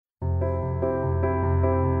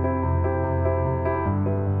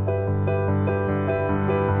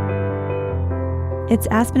It's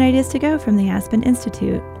Aspen Ideas to Go from the Aspen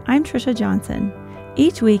Institute. I'm Trisha Johnson.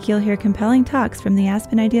 Each week you'll hear compelling talks from the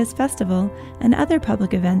Aspen Ideas Festival and other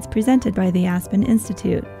public events presented by the Aspen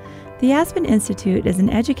Institute. The Aspen Institute is an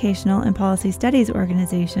educational and policy studies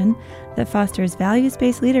organization that fosters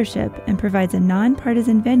values-based leadership and provides a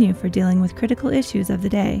nonpartisan venue for dealing with critical issues of the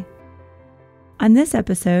day. On this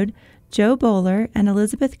episode, Jo Boaler and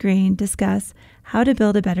Elizabeth Green discuss how to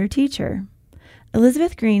build a better teacher.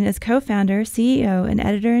 Elizabeth Green is co-founder, CEO, and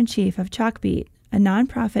editor-in-chief of Chalkbeat, a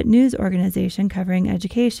nonprofit news organization covering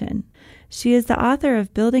education. She is the author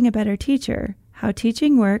of Building a Better Teacher, How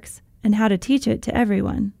Teaching Works, and How to Teach It to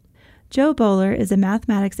Everyone. Jo Boaler is a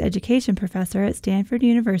mathematics education professor at Stanford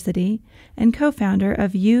University and co-founder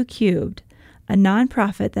of YouCubed, a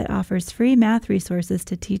nonprofit that offers free math resources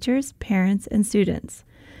to teachers, parents, and students.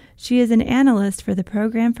 She is an analyst for the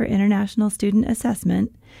Program for International Student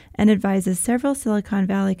Assessment and advises several Silicon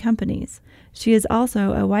Valley companies. She is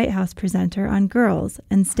also a White House presenter on girls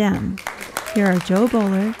and STEM. Here are Jo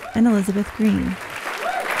Boaler and Elizabeth Green.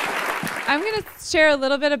 I'm going to share a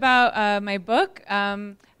little bit about my book.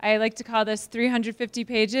 I like to call this 350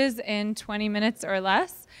 pages in 20 minutes or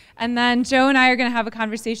less. And then Jo and I are going to have a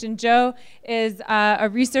conversation. Jo is a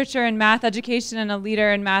researcher in math education and a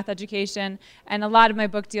leader in math education. And a lot of my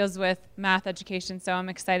book deals with math education, so I'm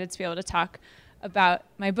excited to be able to talk about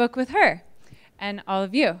my book with her and all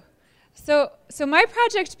of you. So my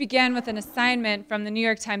project began with an assignment from the New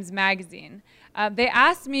York Times Magazine. They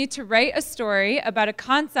asked me to write a story about a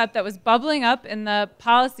concept that was bubbling up in the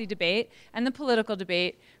policy debate and the political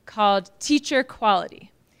debate called teacher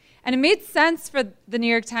quality. And it made sense for the New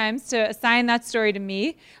York Times to assign that story to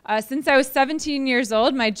me. Since I was 17 years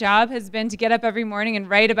old, my job has been to get up every morning and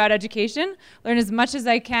write about education, learn as much as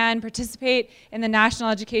I can, participate in the national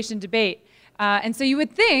education debate. And so you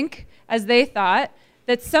would think, as they thought,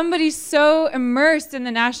 that somebody so immersed in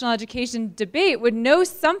the national education debate would know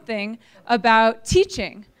something about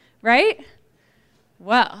teaching, right?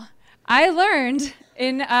 Well, I learned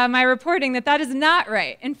in my reporting that that is not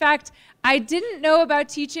right. In fact, I didn't know about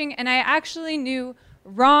teaching, and I actually knew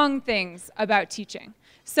wrong things about teaching.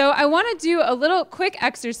 So I want to do a little quick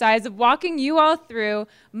exercise of walking you all through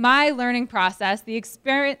my learning process, the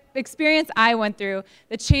experience I went through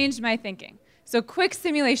that changed my thinking. So quick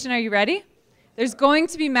simulation, are you ready? There's going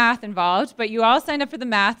to be math involved, but you all signed up for the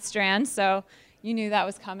math strand, so you knew that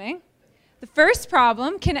was coming. The first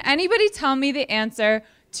problem, can anybody tell me the answer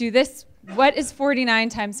to this? What is 49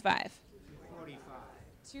 times 5?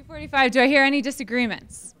 245. Do I hear any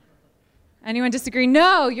disagreements? Anyone disagree?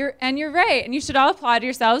 No, you're right. And you should all applaud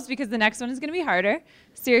yourselves because the next one is going to be harder.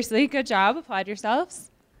 Seriously, good job. Applaud yourselves.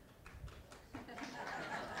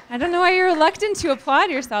 I don't know why you're reluctant to applaud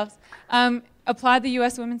yourselves. Applaud the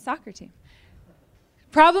U.S. women's soccer team.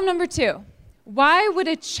 Problem number 2. Why would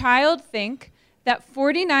a child think that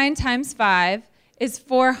 49 times 5 is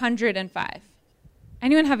 405?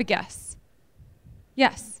 Anyone have a guess?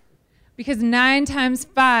 Yes. Because 9 times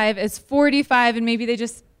 5 is 45, and maybe they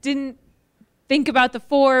just didn't think about the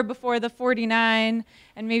 4 before the 49,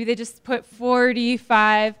 and maybe they just put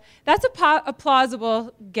 45. That's a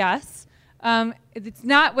plausible guess. It's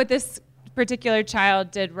not what this particular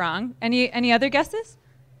child did wrong. Any other guesses?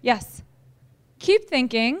 Yes. Keep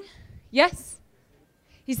thinking. Yes.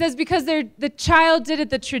 He says because the child did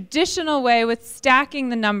it the traditional way with stacking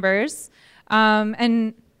the numbers,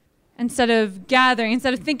 and instead of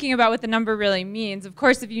thinking about what the number really means. Of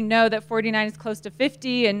course, if you know that 49 is close to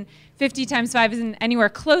 50 and 50 times 5 isn't anywhere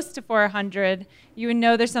close to 400, you would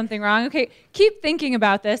know there's something wrong. Okay, keep thinking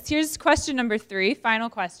about this. Here's question number 3, final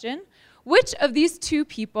question. Which of these two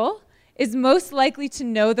people is most likely to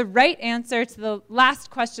know the right answer to the last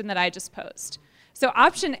question that I just posed? So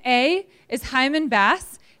option A is Hyman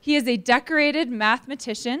Bass. He is a decorated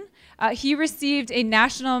mathematician. He received a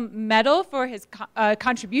national medal for his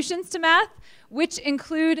contributions to math, which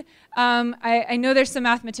include, I know there's some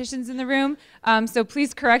mathematicians in the room, so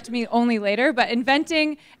please correct me only later, but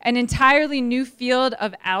inventing an entirely new field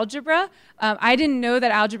of algebra. I didn't know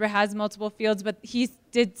that algebra has multiple fields, but he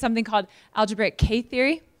did something called algebraic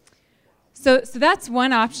K-theory. So that's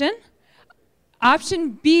one option.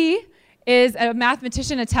 Option B is a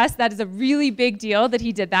mathematician, a test. That is a really big deal that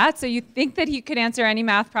he did that. So you think that he could answer any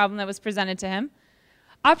math problem that was presented to him.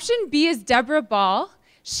 Option B is Deborah Ball.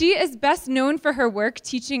 She is best known for her work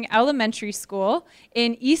teaching elementary school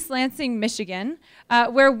in East Lansing, Michigan,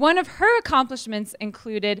 where one of her accomplishments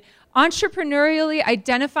included entrepreneurially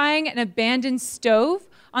identifying an abandoned stove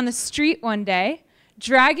on the street one day,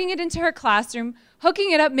 dragging it into her classroom,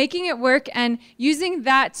 hooking it up, making it work, and using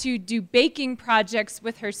that to do baking projects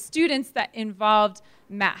with her students that involved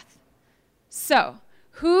math. So,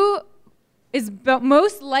 who is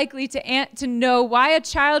most likely to know why a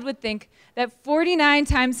child would think that 49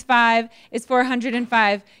 times 5 is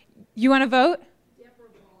 405? You want to vote?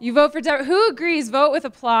 You vote for Deborah. Who agrees? Vote with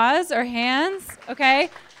applause or hands, okay?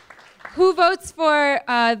 Who votes for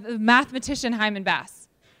the mathematician Hyman Bass?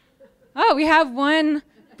 Oh, we have one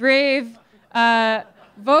brave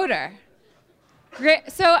voter.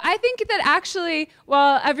 Great. So I think that actually,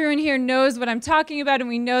 while everyone here knows what I'm talking about and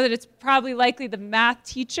we know that it's probably likely the math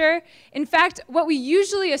teacher, in fact, what we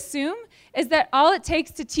usually assume is that all it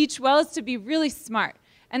takes to teach well is to be really smart.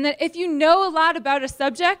 And that if you know a lot about a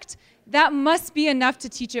subject, that must be enough to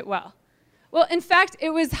teach it well. Well, in fact, it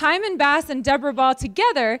was Hyman Bass and Deborah Ball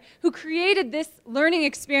together who created this learning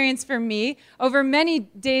experience for me over many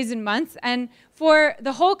days and months, and for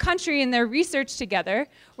the whole country in their research together,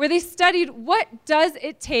 where they studied what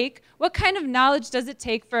kind of knowledge does it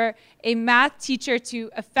take for a math teacher to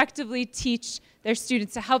effectively teach their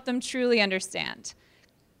students, to help them truly understand.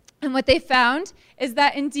 And what they found is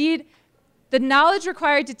that indeed, the knowledge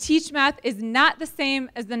required to teach math is not the same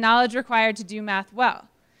as the knowledge required to do math well.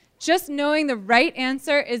 Just knowing the right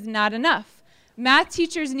answer is not enough. Math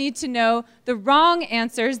teachers need to know the wrong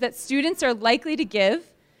answers that students are likely to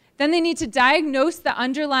give. Then they need to diagnose the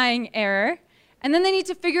underlying error. And then they need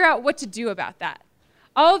to figure out what to do about that.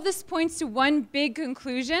 All of this points to one big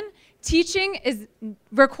conclusion. Teaching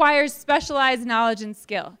requires specialized knowledge and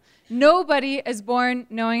skill. Nobody is born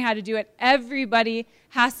knowing how to do it. Everybody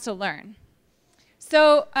has to learn.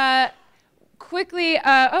 So quickly,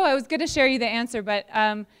 I was going to share you the answer, but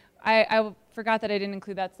I forgot that I didn't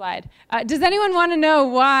include that slide. Does anyone want to know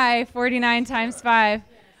why 49 times 5?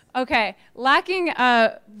 Okay, lacking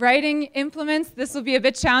writing implements, this will be a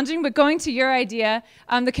bit challenging, but going to your idea,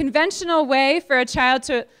 the conventional way for a child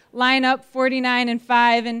to line up 49 and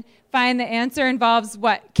 5 and find the answer involves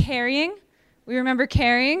what? Carrying. We remember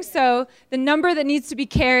carrying. So the number that needs to be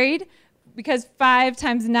carried, because 5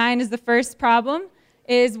 times 9 is the first problem,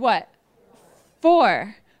 is what?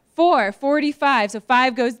 4. 45. So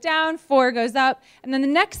 5 goes down, 4 goes up. And then the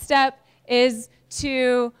next step is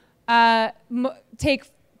to take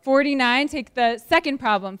 49, take the second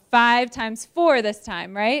problem, 5 times 4 this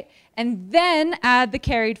time, right? And then add the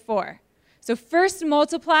carried 4. So first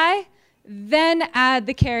multiply, then add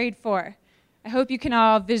the carried 4. I hope you can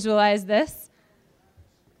all visualize this.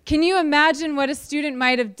 Can you imagine what a student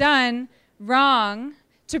might have done wrong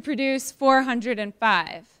to produce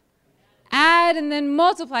 405? Add and then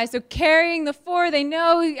multiply. So carrying the 4, they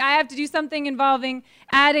know I have to do something involving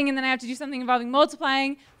adding, and then I have to do something involving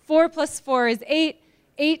multiplying. 4 plus 4 is 8.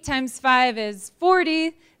 8 times 5 is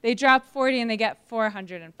 40. They drop 40 and they get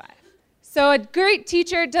 405. So a great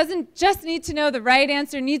teacher doesn't just need to know the right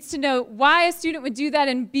answer, needs to know why a student would do that,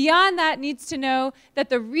 and beyond that needs to know that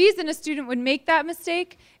the reason a student would make that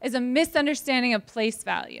mistake is a misunderstanding of place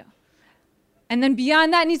value. And then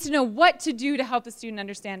beyond that needs to know what to do to help the student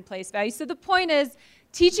understand place value. So the point is,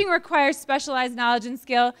 teaching requires specialized knowledge and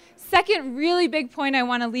skill. Second really big point I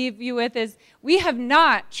want to leave you with is we have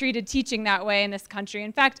not treated teaching that way in this country.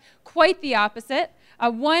 In fact, quite the opposite.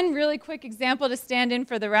 One really quick example to stand in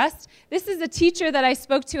for the rest. This is a teacher that I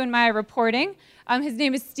spoke to in my reporting. His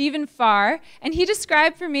name is Stephen Farr, and he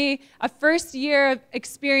described for me a first year of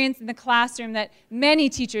experience in the classroom that many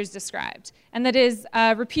teachers described, and that is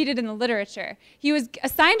repeated in the literature. He was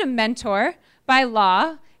assigned a mentor by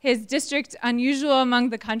law. His district, unusual among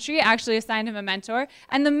the country, actually assigned him a mentor.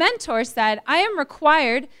 And the mentor said, I am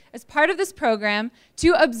required, as part of this program,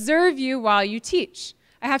 to observe you while you teach.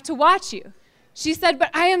 I have to watch you. She said, but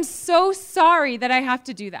I am so sorry that I have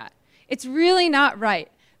to do that. It's really not right.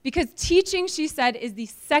 Because teaching, she said, is the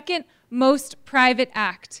second most private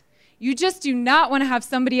act. You just do not want to have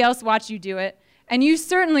somebody else watch you do it, and you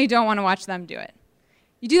certainly don't want to watch them do it.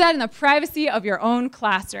 You do that in the privacy of your own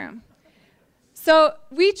classroom. So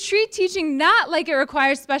we treat teaching not like it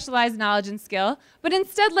requires specialized knowledge and skill, but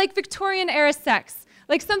instead like Victorian-era sex,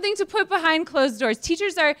 like something to put behind closed doors.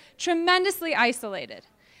 Teachers are tremendously isolated,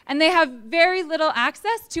 and they have very little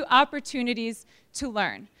access to opportunities to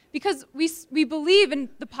learn. Because we believe in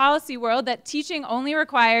the policy world that teaching only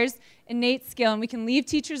requires innate skill, and we can leave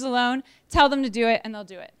teachers alone, tell them to do it, and they'll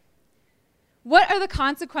do it. What are the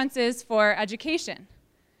consequences for education?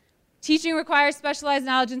 Teaching requires specialized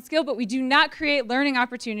knowledge and skill, but we do not create learning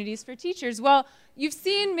opportunities for teachers. Well, you've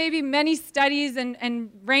seen maybe many studies and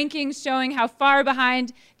rankings showing how far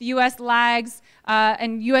behind the U.S. lags,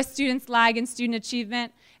 and U.S. students lag in student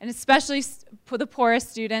achievement, and especially the poorest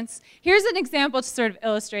students. Here's an example to sort of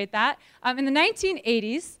illustrate that. In the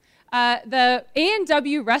 1980s, the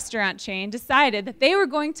A&W restaurant chain decided that they were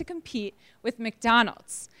going to compete with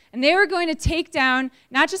McDonald's. And they were going to take down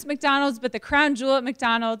not just McDonald's, but the crown jewel at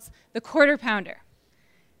McDonald's, the Quarter Pounder.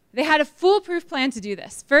 They had a foolproof plan to do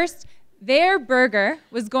this. First, their burger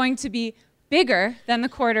was going to be bigger than the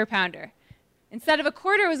Quarter Pounder. Instead of a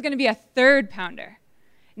quarter, it was going to be a third pounder.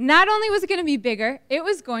 Not only was it going to be bigger, it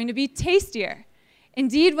was going to be tastier.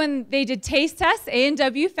 Indeed, when they did taste tests,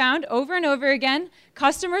 A&W found over and over again,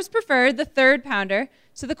 customers preferred the third pounder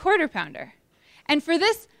to the Quarter Pounder. And for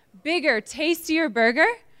this bigger, tastier burger,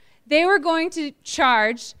 they were going to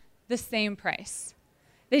charge the same price.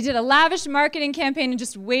 They did a lavish marketing campaign and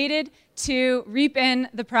just waited to reap in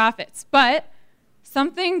the profits. But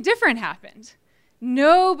something different happened.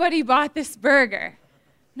 Nobody bought this burger.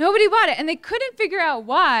 Nobody bought it. And they couldn't figure out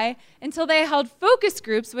why until they held focus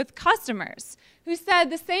groups with customers who said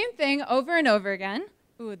the same thing over and over again.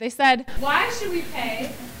 They said, why should we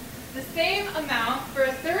pay the same amount for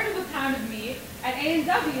a third of a pound of meat at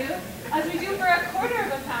A&W as we do for a quarter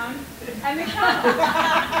of a pound at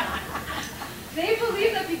McDonald's? They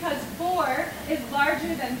believe that because 4 is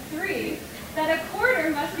larger than 3, that a quarter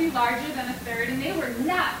must be larger than a third, and they were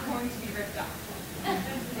not going to be ripped off.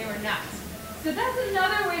 They were not. So that's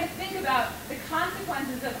another way to think about the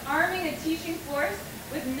consequences of arming a teaching force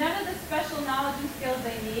with none of the special knowledge and skills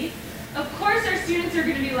they need. Of course, our students are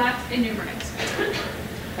going to be left ignorant.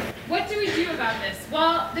 What do we do about this?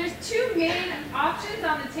 Well, there's 2 main options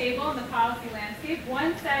on the table in the policy landscape.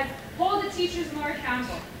 One says, hold the teachers more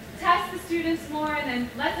accountable. Test the students more, and then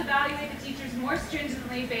let's evaluate the teachers more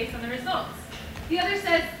stringently based on the results. The other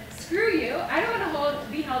says, screw you, I don't want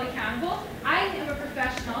to be held accountable. I am a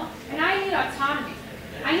professional, and I need autonomy.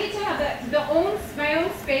 I need to have my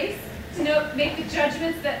own space to make the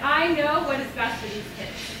judgments that I know what is best for these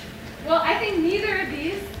kids. Well, I think neither of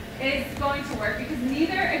these is going to work because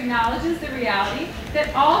neither acknowledges the reality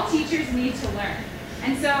that all teachers need to learn.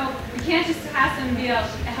 And so we can't just have them be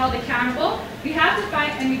held accountable. We have to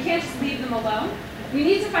find, and we can't just leave them alone. We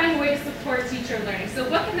need to find a way to support teacher learning. So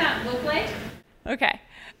what can that look like? Okay.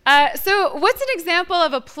 So what's an example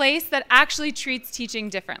of a place that actually treats teaching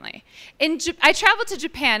differently? I traveled to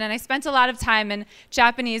Japan, and I spent a lot of time in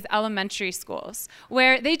Japanese elementary schools,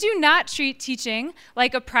 where they do not treat teaching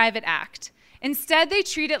like a private act. Instead, they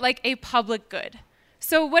treat it like a public good.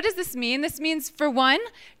 So what does this mean? This means, for one,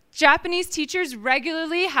 Japanese teachers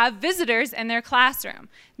regularly have visitors in their classroom,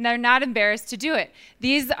 and they're not embarrassed to do it.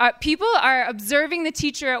 People are observing the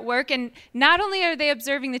teacher at work, and not only are they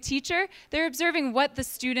observing the teacher, they're observing what the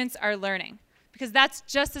students are learning, because that's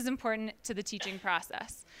just as important to the teaching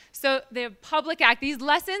process. So the public act, these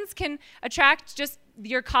lessons can attract just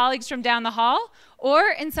your colleagues from down the hall, or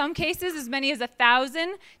in some cases, as many as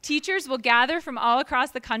 1,000 teachers will gather from all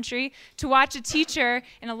across the country to watch a teacher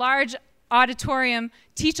in a large auditorium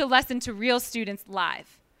teach a lesson to real students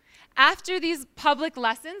live. After these public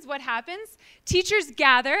lessons, what happens? Teachers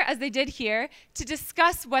gather, as they did here, to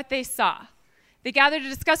discuss what they saw. They gather to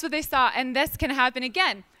discuss what they saw, and this can happen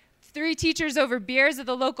again. 3 teachers over beers at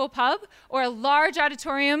the local pub, or a large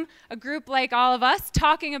auditorium, a group like all of us,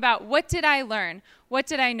 talking about what did I learn? What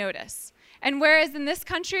did I notice? And whereas in this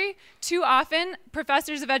country, too often,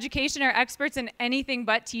 professors of education are experts in anything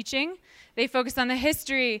but teaching. They focus on the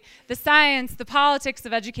history, the science, the politics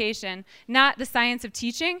of education, not the science of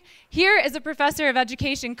teaching. Here is a professor of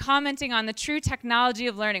education commenting on the true technology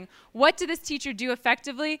of learning. What did this teacher do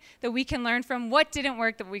effectively that we can learn from? What didn't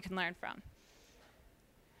work that we can learn from?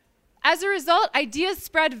 As a result, ideas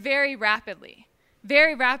spread very rapidly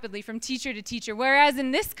from teacher to teacher. Whereas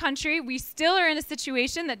in this country, we still are in a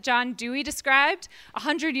situation that John Dewey described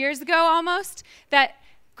 100 years ago almost, that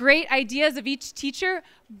great ideas of each teacher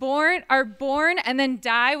are born and then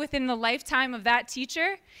die within the lifetime of that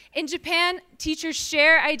teacher. In Japan, teachers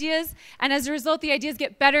share ideas, and as a result, the ideas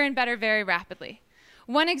get better and better very rapidly.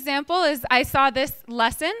 One example is I saw this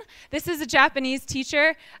lesson. This is a Japanese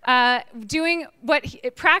teacher practicing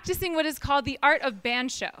what is called the art of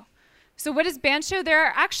bansho. So what is bansho? There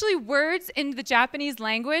are actually words in the Japanese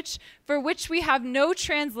language for which we have no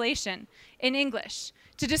translation in English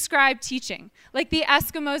to describe teaching, like the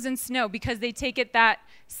Eskimos in snow, because they take it that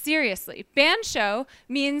seriously. Bansho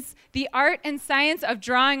means the art and science of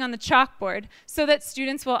drawing on the chalkboard so that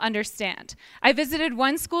students will understand. I visited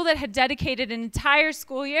one school that had dedicated an entire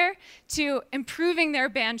school year to improving their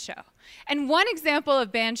bansho. And one example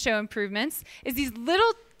of bansho improvements is these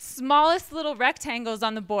smallest little rectangles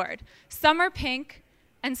on the board. Some are pink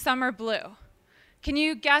and some are blue. Can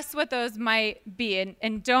you guess what those might be?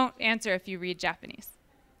 And don't answer if you read Japanese.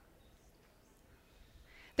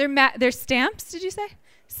 They're stamps, did you say?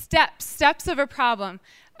 Steps of a problem.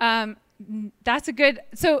 That's a good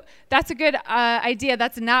idea.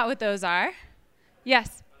 That's not what those are.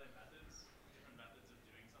 Yes?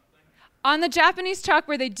 On the Japanese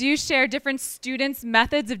chalkboard, they do share different students'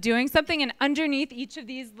 methods of doing something, and underneath each of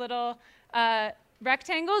these little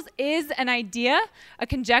rectangles is an idea, a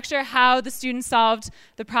conjecture, how the students solved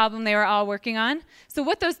the problem they were all working on. So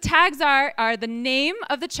what those tags are the name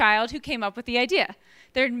of the child who came up with the idea.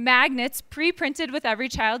 They're magnets pre-printed with every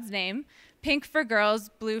child's name, pink for girls,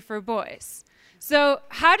 blue for boys. So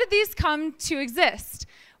how did these come to exist?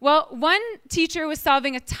 Well, one teacher was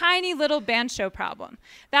solving a tiny little bancho problem.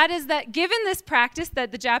 That is that given this practice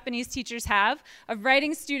that the Japanese teachers have of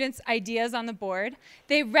writing students' ideas on the board,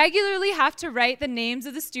 they regularly have to write the names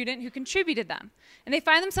of the student who contributed them. And they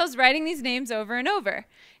find themselves writing these names over and over.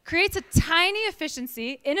 Creates a tiny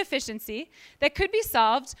inefficiency that could be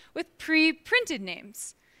solved with pre-printed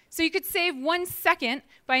names. So you could save 1 second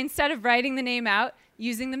by, instead of writing the name out,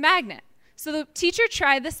 using the magnet. So the teacher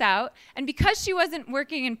tried this out, and because she wasn't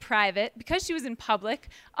working in private, because she was in public,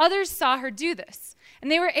 others saw her do this. And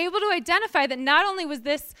they were able to identify that not only was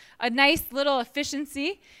this a nice little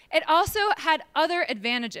efficiency, it also had other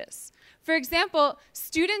advantages. For example,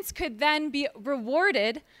 students could then be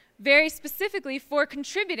rewarded very specifically for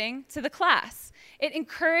contributing to the class. It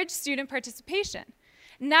encouraged student participation.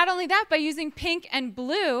 Not only that, by using pink and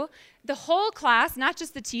blue, the whole class, not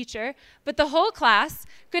just the teacher, but the whole class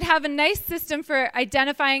could have a nice system for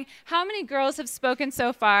identifying how many girls have spoken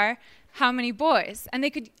so far, how many boys, and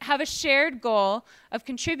they could have a shared goal of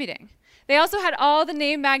contributing. They also had all the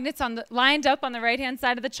name magnets lined up on the right-hand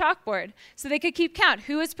side of the chalkboard, so they could keep count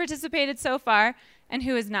who has participated so far and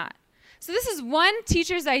who has not. So this is one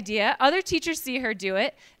teacher's idea. Other teachers see her do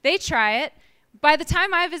it. They try it. By the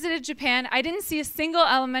time I visited Japan, I didn't see a single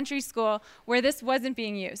elementary school where this wasn't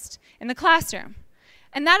being used in the classroom.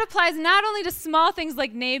 And that applies not only to small things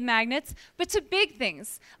like name magnets, but to big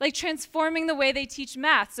things, like transforming the way they teach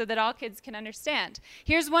math so that all kids can understand.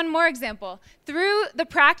 Here's one more example. Through the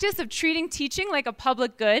practice of treating teaching like a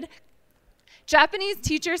public good, Japanese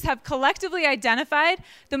teachers have collectively identified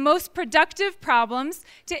the most productive problems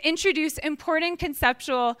to introduce important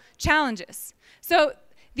conceptual challenges. So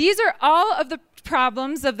these are all of the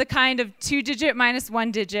problems of the kind of 2-digit minus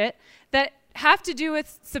 1-digit that have to do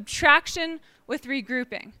with subtraction with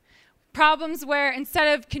regrouping. Problems where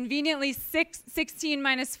instead of conveniently 16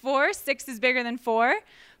 minus 4, 6 is bigger than 4,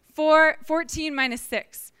 14 minus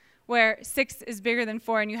 6, where 6 is bigger than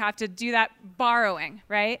 4, and you have to do that borrowing,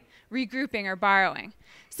 right? Regrouping or borrowing.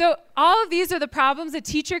 So all of these are the problems a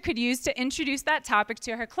teacher could use to introduce that topic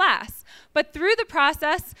to her class. But through the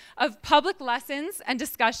process of public lessons and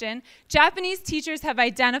discussion, Japanese teachers have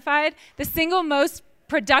identified the single most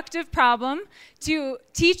productive problem to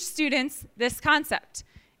teach students this concept.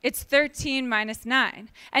 It's 13 minus 9.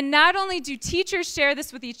 And not only do teachers share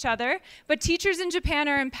this with each other, but teachers in Japan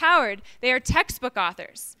are empowered. They are textbook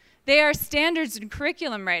authors. They are standards and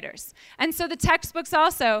curriculum writers. And so the textbooks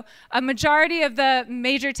also, a majority of the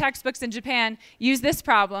major textbooks in Japan use this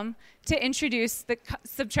problem to introduce the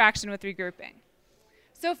subtraction with regrouping.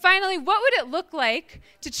 So finally, what would it look like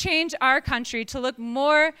to change our country to look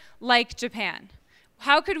more like Japan?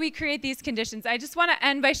 How could we create these conditions? I just want to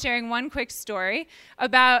end by sharing one quick story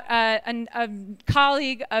about a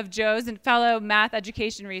colleague of Jo's and fellow math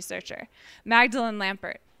education researcher, Magdalene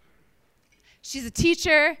Lampert. She's a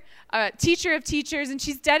teacher of teachers, and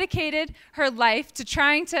she's dedicated her life to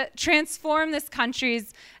trying to transform this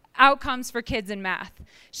country's outcomes for kids in math.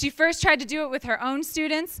 She first tried to do it with her own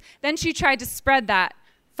students, then she tried to spread that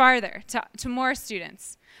farther to more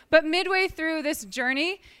students. But midway through this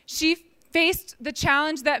journey, she faced the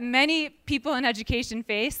challenge that many people in education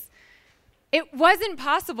face. It wasn't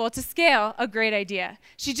possible to scale a great idea.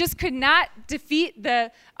 She just could not defeat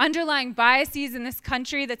the underlying biases in this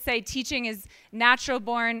country that say teaching is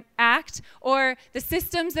natural-born act, or the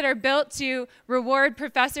systems that are built to reward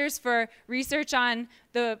professors for research on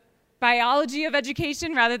the biology of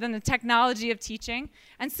education rather than the technology of teaching.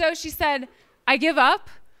 And so she said, I give up.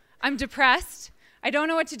 I'm depressed. I don't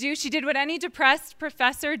know what to do. She did what any depressed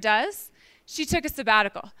professor does. She took a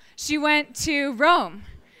sabbatical. She went to Rome.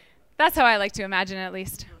 That's how I like to imagine it, at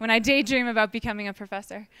least, when I daydream about becoming a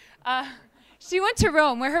professor. She went to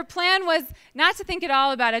Rome, where her plan was not to think at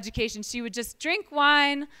all about education. She would just drink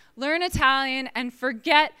wine, learn Italian, and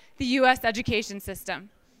forget the US education system.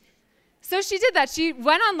 So she did that. She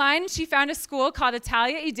went online and she found a school called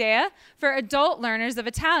Italia Idea for adult learners of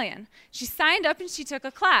Italian. She signed up and she took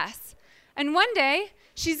a class. And one day,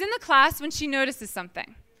 she's in the class when she notices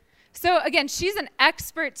something. So again, she's an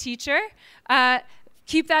expert teacher.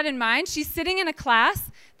 Keep that in mind. She's sitting in a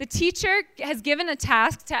class. The teacher has given a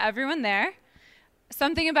task to everyone there,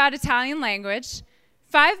 something about Italian language.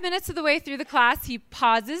 5 minutes of the way through the class, he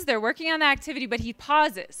pauses. They're working on the activity, but he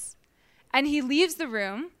pauses. and he leaves the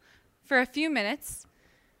room for a few minutes.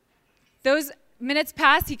 Those minutes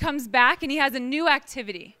pass, he comes back, and he has a new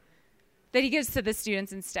activity that he gives to the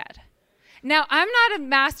students instead. Now, I'm not a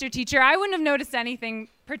master teacher. I wouldn't have noticed anything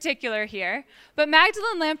particular here, but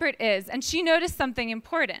Magdalene Lampert is, and she noticed something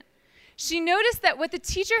important. She noticed that what the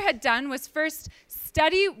teacher had done was first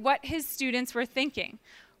study what his students were thinking,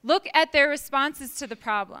 look at their responses to the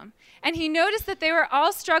problem, and he noticed that they were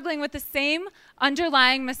all struggling with the same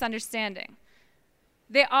underlying misunderstanding.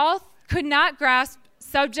 They all could not grasp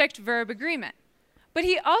subject-verb agreement. But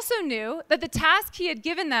he also knew that the task he had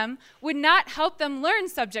given them would not help them learn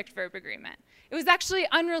subject-verb agreement. It was actually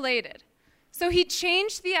unrelated. So he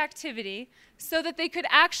changed the activity so that they could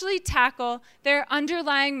actually tackle their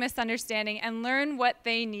underlying misunderstanding and learn what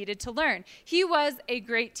they needed to learn. He was a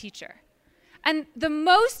great teacher. And the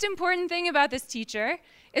most important thing about this teacher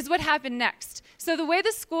is what happened next. So the way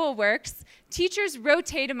the school works, teachers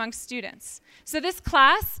rotate amongst students. So this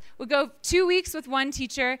class would go 2 weeks with one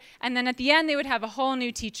teacher, and then at the end they would have a whole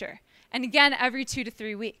new teacher. And again, every 2 to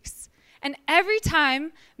 3 weeks. And every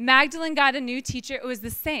time Magdalene got a new teacher, it was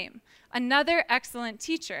the same. Another excellent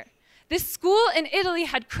teacher. This school in Italy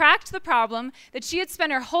had cracked the problem that she had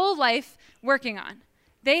spent her whole life working on.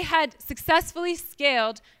 They had successfully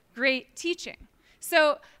scaled great teaching.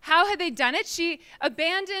 So how had they done it? She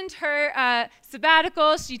abandoned her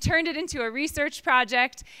sabbatical, she turned it into a research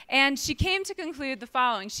project, and she came to conclude the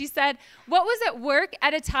following. She said, what was at work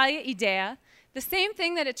at Italia Idea, the same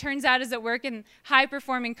thing that it turns out is at work in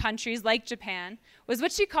high-performing countries like Japan, was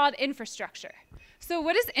what she called infrastructure. So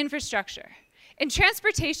what is infrastructure? In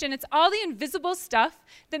transportation, it's all the invisible stuff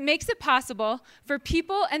that makes it possible for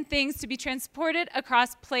people and things to be transported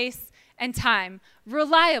across place and time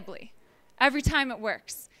reliably. Every time it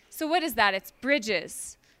works. So what is that? It's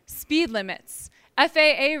bridges, speed limits,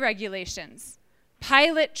 FAA regulations,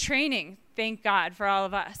 pilot training, thank God for all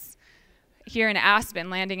of us, here in Aspen,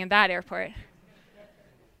 landing in that airport.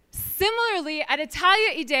 Similarly, at Italia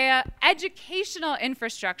Idea, educational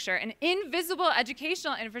infrastructure, an invisible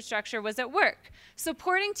educational infrastructure was at work,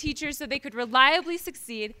 supporting teachers so they could reliably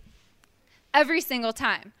succeed every single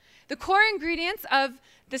time. The core ingredients of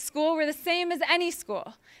the school were the same as any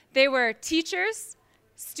school. They were teachers,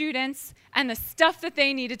 students, and the stuff that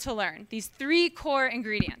they needed to learn, these 3 core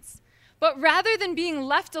ingredients. But rather than being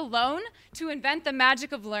left alone to invent the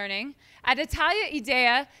magic of learning, at Italia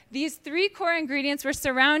Idea, these 3 core ingredients were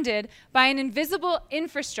surrounded by an invisible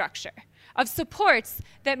infrastructure of supports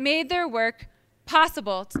that made their work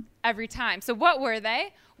possible every time. So what were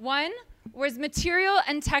they? One was material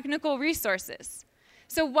and technical resources.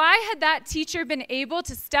 So why had that teacher been able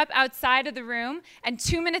to step outside of the room and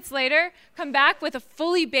 2 minutes later come back with a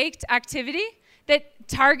fully baked activity that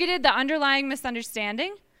targeted the underlying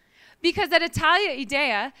misunderstanding? Because at Italia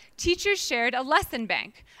Idea, teachers shared a lesson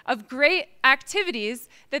bank of great activities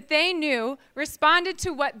that they knew responded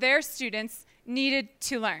to what their students needed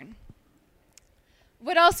to learn.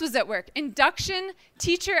 What else was at work? Induction,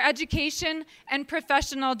 teacher education, and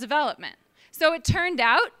professional development. So it turned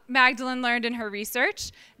out, Magdalene learned in her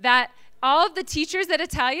research, that all of the teachers at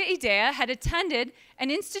Italia Idea had attended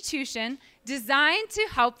an institution designed to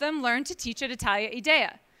help them learn to teach at Italia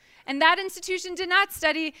Idea. And that institution did not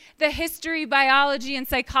study the history, biology, and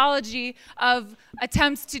psychology of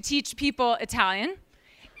attempts to teach people Italian.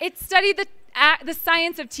 It studied the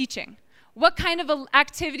science of teaching. What kind of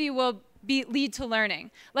activity will lead to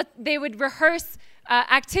learning? They would rehearse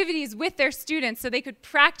activities with their students so they could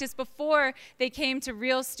practice before they came to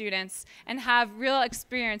real students and have real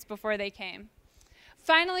experience before they came.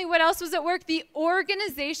 Finally, what else was at work? The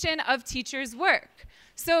organization of teachers' work.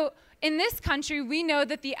 So in this country, we know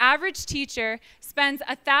that the average teacher spends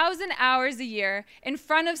 1,000 hours a year in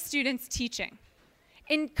front of students teaching.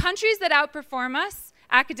 In countries that outperform us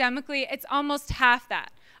academically, it's almost half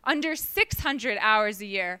that, under 600 hours a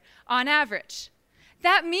year on average.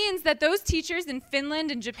 That means that those teachers in Finland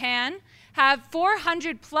and Japan have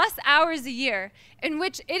 400 plus hours a year in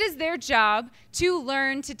which it is their job to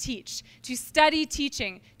learn to teach, to study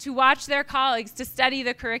teaching, to watch their colleagues, to study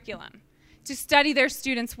the curriculum, to study their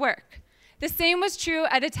students' work. The same was true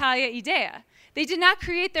at Italia Idea. They did not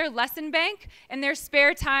create their lesson bank in their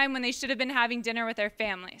spare time when they should have been having dinner with their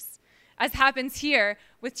families, as happens here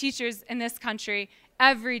with teachers in this country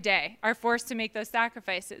every day are forced to make those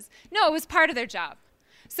sacrifices. No, it was part of their job.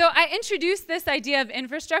 So I introduced this idea of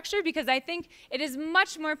infrastructure because I think it is a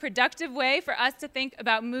much more productive way for us to think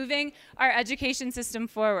about moving our education system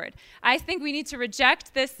forward. I think we need to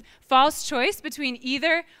reject this false choice between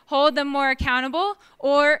either hold them more accountable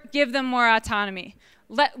or give them more autonomy.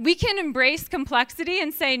 we can embrace complexity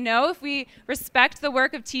and say no. If we respect the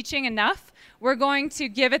work of teaching enough, we're going to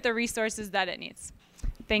give it the resources that it needs.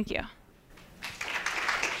 Thank you.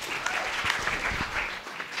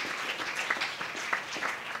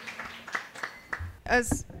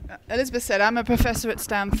 As Elizabeth said, I'm a professor at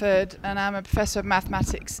Stanford, and I'm a professor of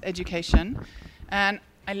mathematics education. And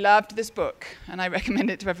I loved this book, and I recommend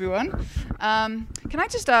it to everyone. Can I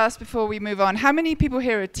just ask, before we move on, how many people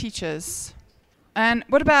here are teachers? And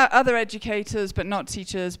what about other educators, but not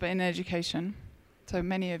teachers, but in education? So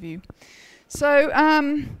many of you. So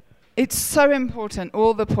it's so important,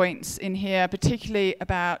 all the points in here, particularly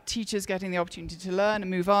about teachers getting the opportunity to learn and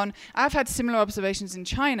move on. I've had similar observations in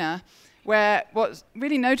China, where what's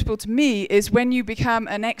really notable to me is when you become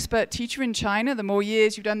an expert teacher in China, the more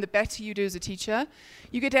years you've done, the better you do as a teacher.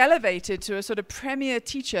 You get elevated to a sort of premier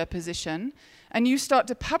teacher position, and you start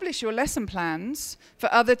to publish your lesson plans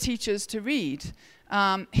for other teachers to read.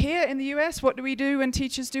 Here in the US, what do we do when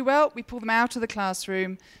teachers do well? We pull them out of the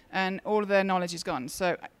classroom, and all of their knowledge is gone.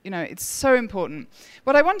 So, it's so important.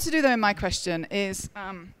 What I want to do, though, in my question is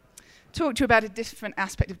talk to you about a different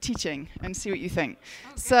aspect of teaching and see what you think.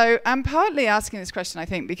 Okay. So I'm partly asking this question, I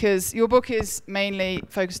think, because your book is mainly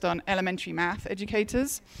focused on elementary math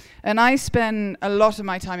educators, and I spend a lot of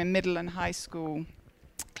my time in middle and high school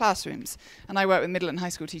classrooms, and I work with middle and high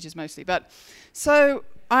school teachers mostly. But so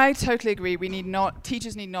I totally agree,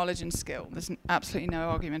 teachers need knowledge and skill. There's absolutely no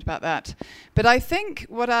argument about that. But I think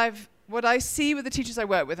what I see with the teachers I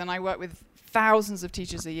work with, and I work with thousands of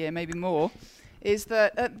teachers a year, maybe more, is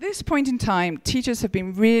that at this point in time, teachers have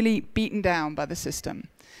been really beaten down by the system.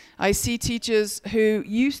 I see teachers who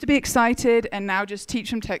used to be excited and now just teach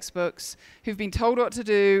from textbooks, who've been told what to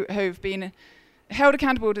do, who've been held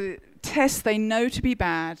accountable to tests they know to be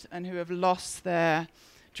bad, and who have lost their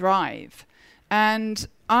drive. And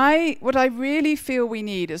what I really feel we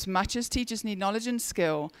need, as much as teachers need knowledge and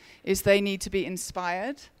skill, is they need to be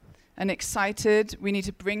inspired and excited. We need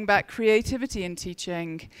to bring back creativity in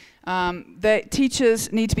teaching. The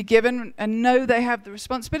teachers need to be given and know they have the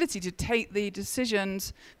responsibility to take the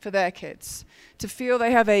decisions for their kids, to feel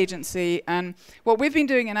they have agency. And what we've been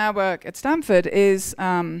doing in our work at Stanford is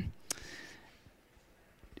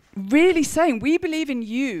really saying, we believe in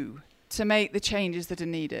you to make the changes that are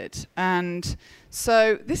needed. And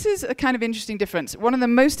so this is a kind of interesting difference. One of the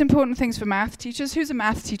most important things for math teachers, who's a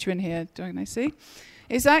math teacher in here, don't I see,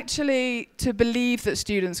 is actually to believe that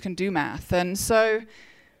students can do math. And so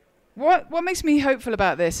what makes me hopeful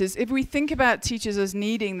about this is if we think about teachers as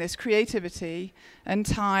needing this creativity and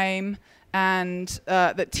time, and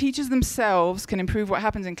that teachers themselves can improve what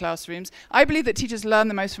happens in classrooms. I believe that teachers learn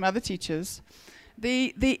the most from other teachers.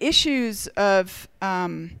 The issues of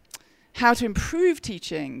how to improve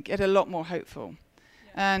teaching get a lot more hopeful.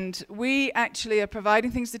 And we actually are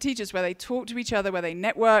providing things to teachers where they talk to each other, where they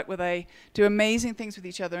network, where they do amazing things with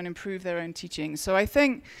each other and improve their own teaching. So I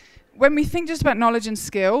think when we think just about knowledge and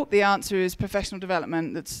skill, the answer is professional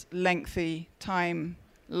development that's lengthy time,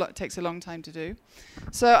 takes a long time to do.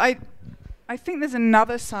 So I think there's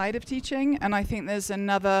another side of teaching, and I think there's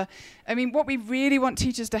what we really want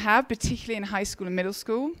teachers to have, particularly in high school and middle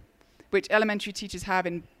school, which elementary teachers have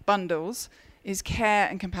in bundles, is care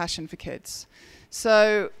and compassion for kids.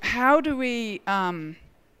 So how do we,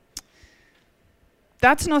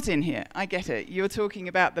 that's not in here, I get it. You're talking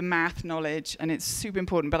about the math knowledge, and it's super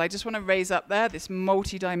important, but I just want to raise up there this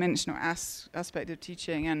multi-dimensional aspect of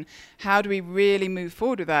teaching, and how do we really move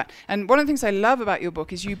forward with that? And one of the things I love about your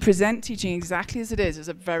book is you present teaching exactly as it is, as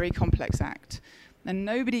a very complex act. And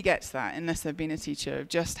nobody gets that unless they've been a teacher, of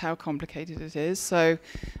just how complicated it is. So,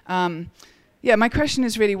 my question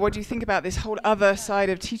is really, what do you think about this whole other side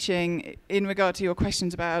of teaching in regard to your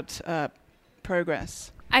questions about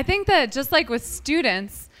progress? I think that just like with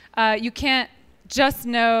students, you can't just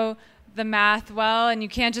know the math well, and you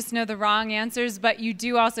can't just know the wrong answers, but you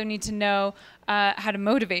do also need to know how to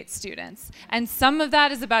motivate students. And some of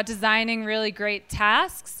that is about designing really great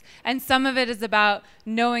tasks, and some of it is about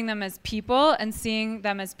knowing them as people and seeing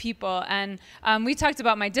them as people. And we talked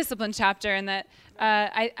about my discipline chapter, and that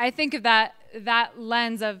I think of that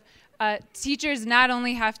lens of teachers not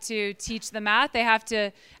only have to teach the math, they have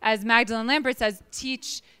to, as Magdalene Lampert says,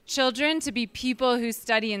 teach children to be people who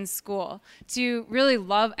study in school, to really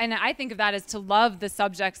love, and I think of that as to love the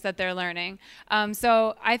subjects that they're learning.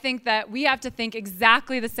 So I think that we have to think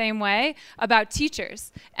exactly the same way about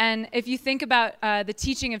teachers. And if you think about the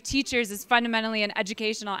teaching of teachers as fundamentally an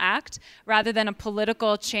educational act rather than a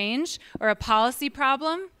political change or a policy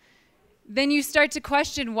problem, then you start to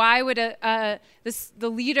question, why would the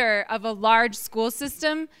leader of a large school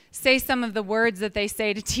system say some of the words that they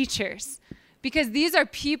say to teachers? because these are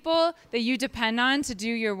people that you depend on to do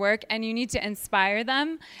your work, and you need to inspire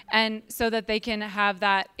them, and so that they can have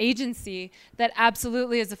that agency that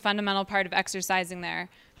absolutely is a fundamental part of exercising their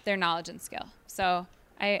knowledge and skill. So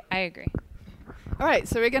I agree. All right,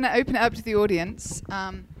 so we're going to open it up to the audience.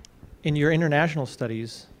 In your international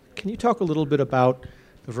studies, can you talk a little bit about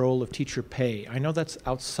the role of teacher pay? I know that's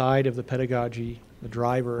outside of the pedagogy, the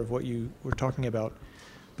driver of what you were talking about,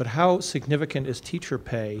 but how significant is teacher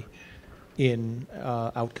pay in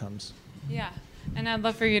outcomes? Yeah, and I'd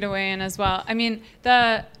love for you to weigh in as well. I mean,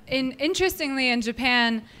 interestingly, in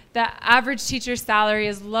Japan, the average teacher salary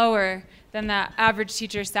is lower than the average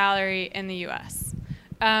teacher salary in the US.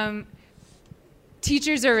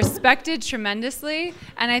 Teachers are respected tremendously,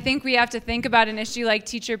 and I think we have to think about an issue like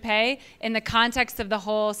teacher pay in the context of the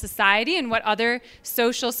whole society and what other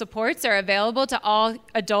social supports are available to all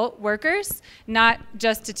adult workers, not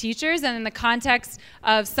just to teachers, and in the context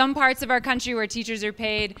of some parts of our country where teachers are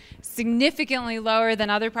paid significantly lower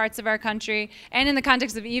than other parts of our country, and in the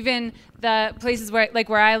context of even the places where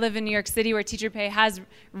I live in New York City, where teacher pay has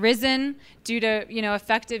risen due to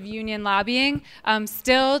effective union lobbying.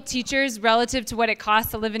 Still, teachers, relative to what it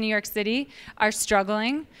costs to live in New York City, are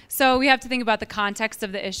struggling. So we have to think about the context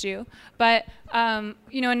of the issue. But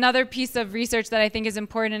another piece of research that I think is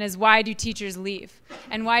important is, why do teachers leave,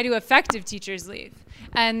 and why do effective teachers leave?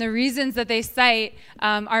 And the reasons that they cite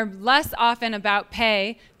are less often about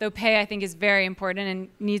pay, though pay I think is very important and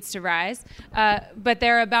needs to rise, but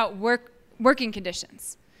they're about working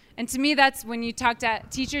conditions. And to me, that's when you talk to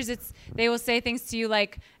teachers, they will say things to you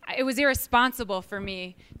like, it was irresponsible for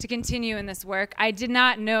me to continue in this work. I did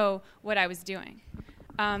not know what I was doing.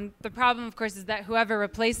 The problem, of course, is that whoever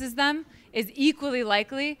replaces them is equally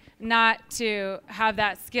likely not to have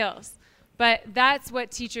that skills. But that's what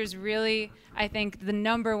teachers really, I think, the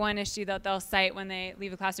number one issue that they'll cite when they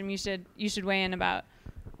leave a classroom. You should weigh in about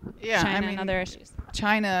China and other issues.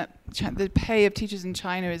 China, the pay of teachers in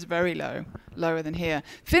China is very low, lower than here.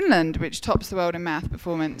 Finland, which tops the world in math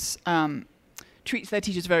performance, treats their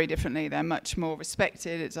teachers very differently. They're much more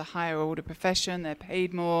respected. It's a higher order profession. They're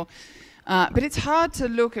paid more. But it's hard to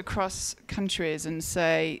look across countries and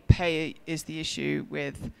say pay is the issue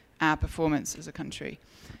with our performance as a country.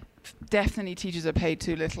 Definitely teachers are paid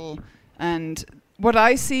too little. And what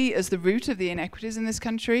I see as the root of the inequities in this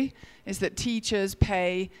country is that teachers'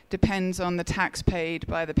 pay depends on the tax paid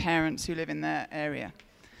by the parents who live in their area.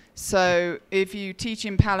 So if you teach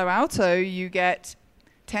in Palo Alto, you get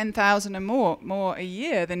 $10,000 or more a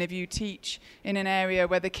year than if you teach in an area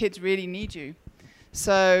where the kids really need you.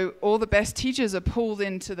 So all the best teachers are pulled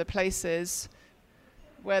into the places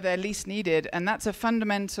where they're least needed, and that's a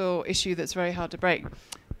fundamental issue that's very hard to break.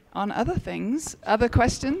 On other things, other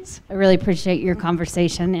questions? I really appreciate your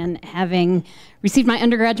conversation, and having received my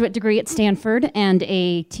undergraduate degree at Stanford and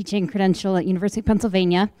a teaching credential at University of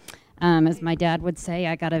Pennsylvania. As my dad would say,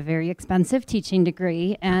 I got a very expensive teaching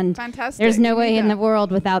degree, and Fantastic. There's no way in the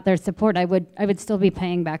world without their support I would still be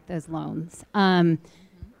paying back those loans. I'm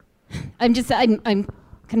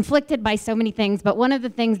conflicted by so many things, but one of the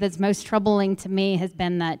things that's most troubling to me has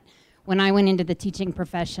been that when I went into the teaching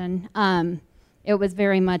profession, it was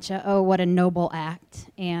very much what a noble act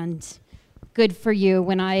and good for you.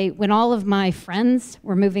 When all of my friends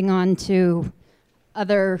were moving on to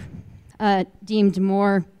other deemed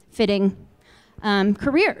more fitting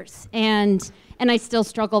careers, and I still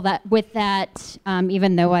struggle with that,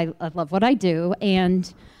 even though I love what I do.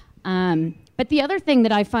 But the other thing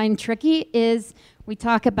that I find tricky is we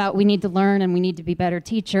talk about we need to learn and we need to be better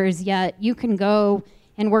teachers, yet you can go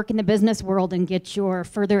and work in the business world and get your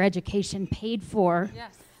further education paid for.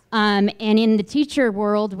 Yes. And in the teacher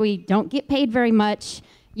world, we don't get paid very much,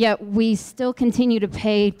 yet we still continue to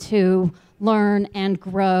pay to learn and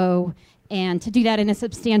grow, and to do that in a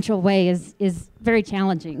substantial way is very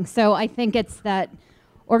challenging. So I think it's that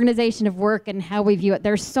organization of work and how we view it.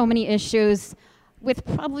 There's so many issues with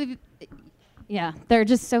there are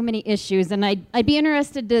just so many issues, and I'd be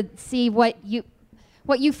interested to see what you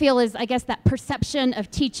feel is, I guess, that perception of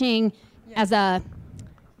teaching as a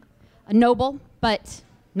noble but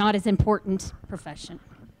not as important profession.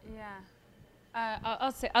 Yeah,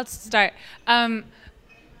 I'll start.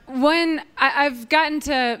 When I've gotten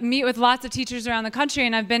to meet with lots of teachers around the country,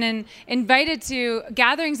 and I've been invited to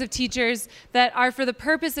gatherings of teachers that are for the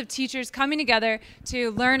purpose of teachers coming together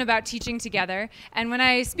to learn about teaching together. And when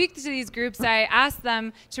I speak to these groups, I ask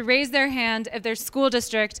them to raise their hand if their school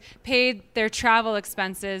district paid their travel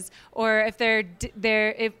expenses, or if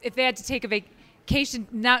if they had to take a vacation,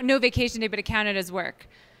 no vacation day, but it counted as work.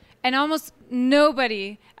 And almost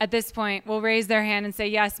nobody at this point will raise their hand and say,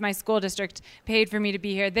 yes, my school district paid for me to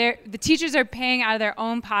be here. The teachers are paying out of their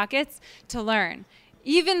own pockets to learn,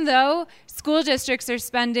 even though school districts are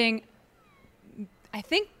spending, I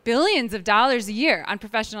think, billions of dollars a year on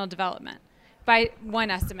professional development by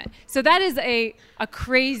one estimate. So that is a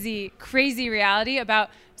crazy, crazy reality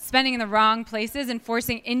about spending in the wrong places and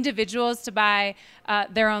forcing individuals to buy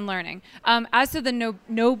their own learning. As to the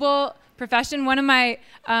noble profession, one of my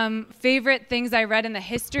favorite things I read in the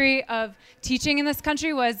history of teaching in this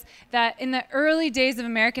country was that in the early days of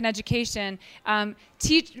American education,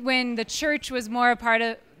 when the church was more a part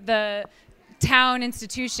of the town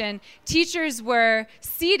institution, teachers were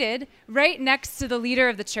seated right next to the leader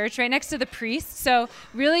of the church, right next to the priest. So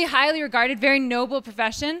really highly regarded, very noble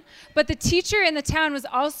profession. But the teacher in the town was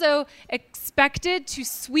also expected to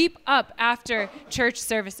sweep up after church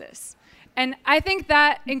services. And I think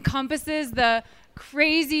that encompasses the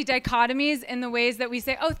crazy dichotomies in the ways that we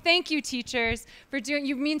say, oh, thank you, teachers, for doing,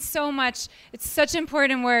 you mean so much. It's such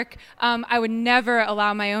important work. I would never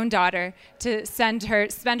allow my own daughter to spend her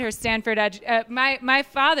Stanford my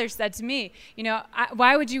father said to me,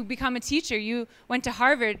 why would you become a teacher? You went to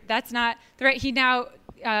Harvard. That's not the right. He now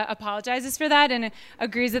apologizes for that and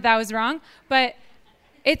agrees that was wrong. But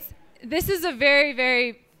this is a very,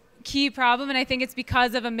 very key problem, and I think it's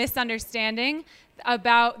because of a misunderstanding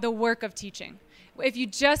about the work of teaching. If you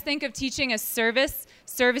just think of teaching as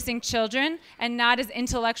servicing children, and not as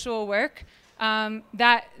intellectual work,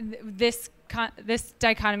 that this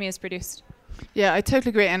dichotomy is produced. Yeah, I totally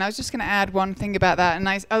agree. And I was just going to add one thing about that. And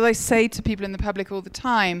as I say to people in the public all the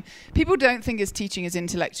time, people don't think as teaching as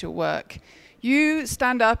intellectual work. You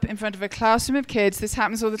stand up in front of a classroom of kids. This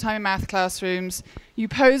happens all the time in math classrooms. You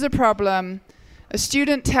pose a problem. A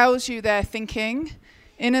student tells you they're thinking.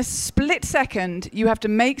 In a split second, you have to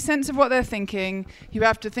make sense of what they're thinking. You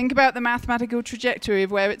have to think about the mathematical trajectory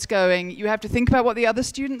of where it's going. You have to think about what the other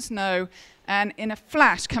students know. And in a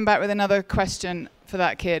flash, come back with another question for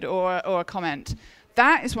that kid or a comment.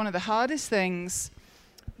 That is one of the hardest things,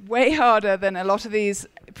 way harder than a lot of these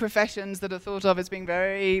professions that are thought of as being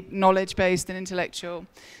very knowledge-based and intellectual.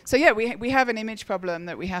 So yeah, we have an image problem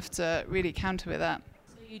that we have to really counter with that.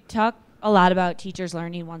 So you talk a lot about teachers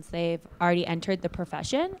learning once they've already entered the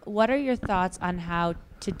profession. What are your thoughts on how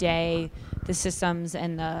today the systems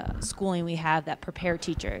and the schooling we have that prepare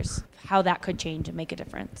teachers, how that could change and make a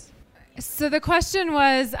difference? So the question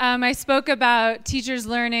was, I spoke about teachers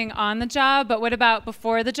learning on the job, but what about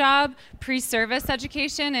before the job, pre-service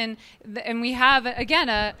education? And we have, again,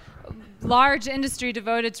 a large industry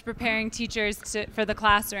devoted to preparing teachers for the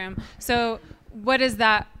classroom. So what is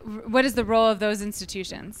the role of those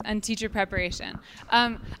institutions and teacher preparation?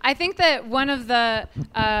 I think that one of the,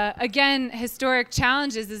 again, historic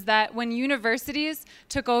challenges is that when universities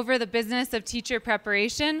took over the business of teacher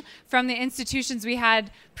preparation from the institutions we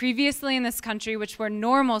had previously in this country, which were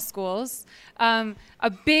normal schools, a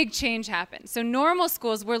big change happened. So normal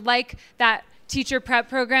schools were like that teacher prep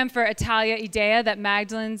program for Italia Idea that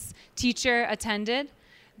Magdalene's teacher attended.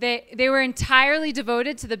 They were entirely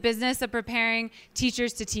devoted to the business of preparing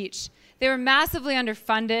teachers to teach. They were massively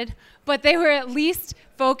underfunded, but they were at least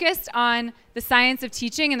focused on the science of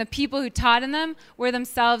teaching, and the people who taught in them were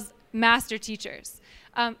themselves master teachers.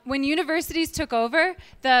 When universities took over,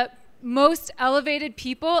 the most elevated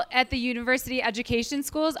people at the university education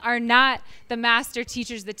schools are not the master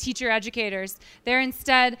teachers, the teacher educators. They're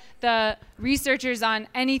instead the researchers on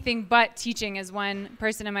anything but teaching, as one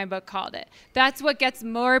person in my book called it. That's what gets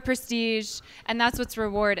more prestige, and that's what's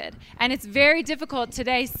rewarded. And it's very difficult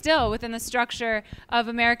today still within the structure of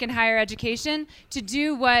American higher education to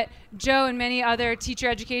do what Jo and many other teacher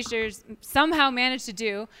educators somehow managed to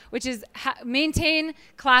do, which is maintain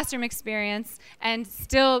classroom experience and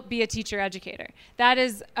still be a teacher educator. That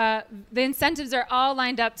is, the incentives are all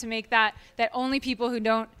lined up to make that only people who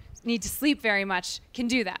don't need to sleep very much can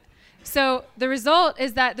do that. So the result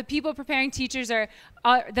is that the people preparing teachers are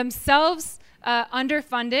themselves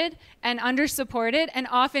underfunded and undersupported, and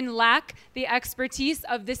often lack the expertise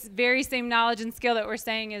of this very same knowledge and skill that we're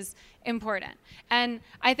saying is important. And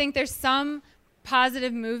I think there's some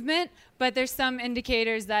positive movement, but there's some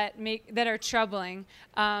indicators that are troubling.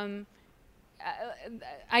 I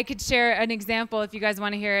could share an example if you guys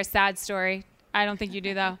want to hear a sad story. I don't think you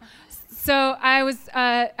do, though. So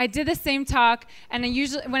I did the same talk, and I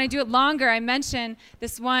usually, when I do it longer, I mention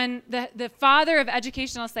this one, the father of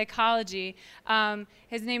educational psychology.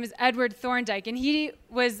 His name is Edward Thorndike, and he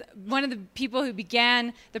was one of the people who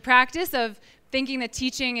began the practice of thinking that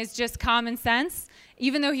teaching is just common sense,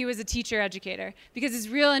 even though he was a teacher educator, because his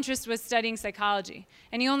real interest was studying psychology.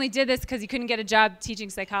 And he only did this because he couldn't get a job teaching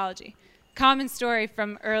psychology. Common story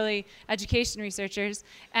from early education researchers.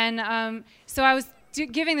 And so I was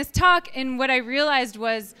giving this talk, and what I realized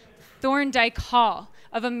was Thorndike Hall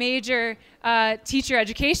of a major teacher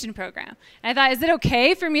education program. And I thought, is it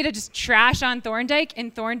okay for me to just trash on Thorndike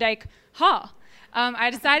in Thorndike Hall? I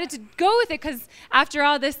decided to go with it because, after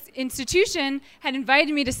all, this institution had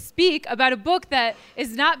invited me to speak about a book that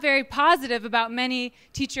is not very positive about many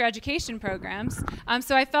teacher education programs.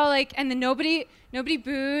 So I felt like, and then nobody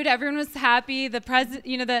booed. Everyone was happy. The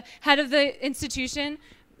the head of the institution,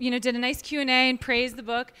 did a nice Q&A and praised the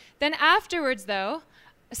book. Then afterwards, though,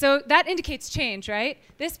 so that indicates change, right?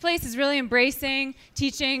 This place is really embracing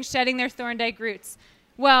teaching, shedding their Thorndike roots.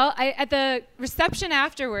 Well, at the reception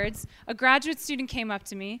afterwards, a graduate student came up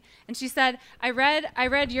to me, and she said, I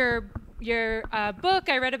read your book,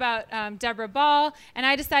 I read about Deborah Ball, and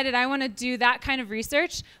I decided I want to do that kind of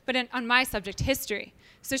research, but on my subject, history.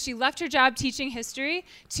 So she left her job teaching history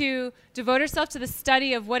to devote herself to the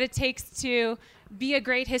study of what it takes to be a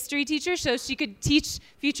great history teacher, so she could teach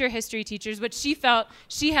future history teachers what she felt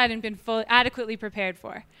she hadn't been adequately prepared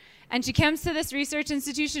for. And she comes to this research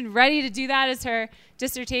institution ready to do that as her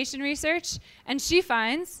dissertation research, and she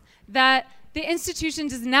finds that the institution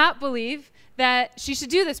does not believe that she should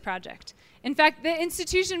do this project. In fact, the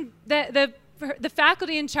institution, the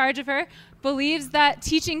faculty in charge of her believes that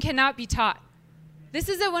teaching cannot be taught. This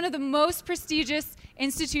is at one of the most prestigious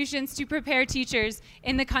institutions to prepare teachers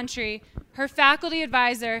in the country. Her faculty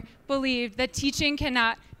advisor believed that teaching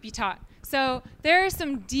cannot be taught. So there are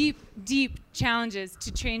some deep, deep challenges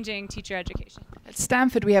to changing teacher education. At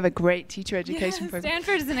Stanford, we have a great teacher education program.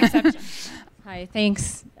 Stanford is an exception. Hi,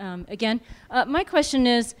 thanks again. My question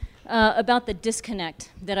is about the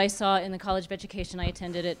disconnect that I saw in the College of Education I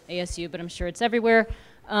attended at ASU, but I'm sure it's everywhere,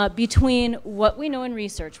 between what we know in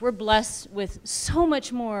research. We're blessed with so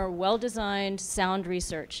much more well-designed, sound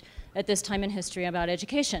research at this time in history about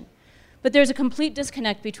education. But there's a complete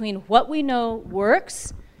disconnect between what we know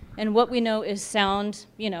works and what we know is sound,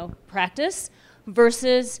 practice,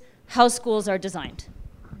 versus how schools are designed.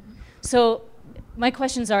 So my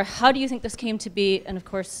questions are, how do you think this came to be, and of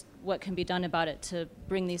course, what can be done about it to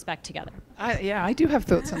bring these back together? I do have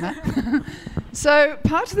thoughts on that. So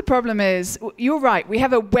part of the problem is, you're right, we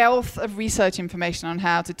have a wealth of research information on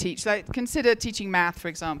how to teach. Like, consider teaching math, for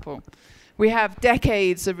example. We have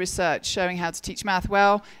decades of research showing how to teach math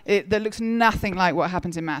well. That looks nothing like what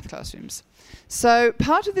happens in math classrooms. So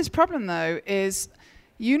part of this problem, though, is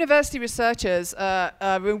university researchers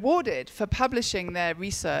are rewarded for publishing their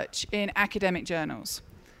research in academic journals.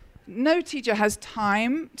 No teacher has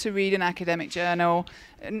time to read an academic journal,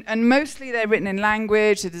 and mostly they're written in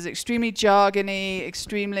language that is extremely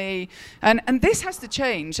jargony, and this has to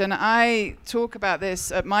change. And I talk about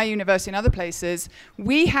this at my university and other places.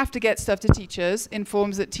 We have to get stuff to teachers in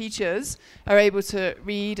forms that teachers are able to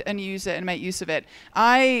read and use it and make use of it.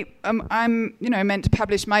 I'm meant to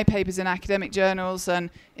publish my papers in academic journals, and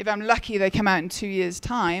if I'm lucky, they come out in 2 years'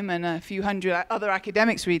 time, and a few hundred other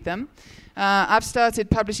academics read them. I've started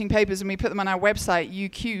publishing papers, and we put them on our website,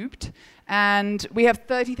 YouCubed, and we have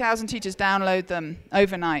 30,000 teachers download them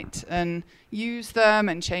overnight and use them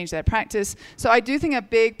and change their practice. So I do think a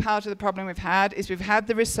big part of the problem we've had is we've had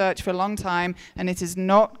the research for a long time, and it has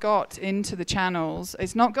not got into the channels.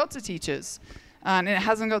 It's not got to teachers, and it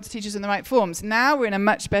hasn't got to teachers in the right forms. Now we're in a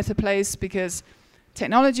much better place because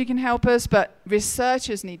technology can help us, but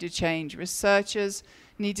researchers need to change. Researchers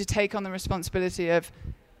need to take on the responsibility of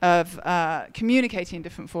communicating in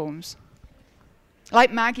different forms.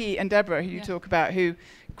 Like Maggie and Deborah, who you talk about, who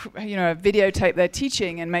videotaped their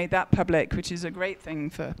teaching and made that public, which is a great thing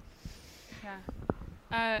for...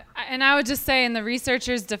 And I would just say in the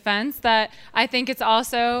researchers' defense that I think it's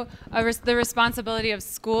also the responsibility of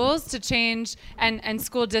schools to change and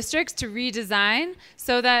school districts to redesign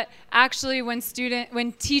so that actually when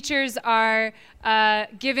teachers are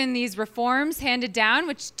given these reforms handed down,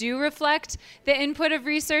 which do reflect the input of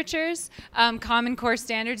researchers, Common Core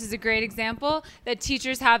Standards is a great example, that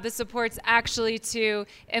teachers have the supports actually to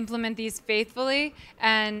implement these faithfully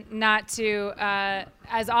and not to,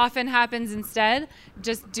 as often happens instead,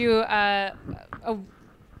 just do a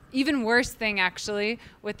even worse thing actually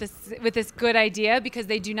with this good idea because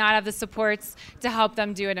they do not have the supports to help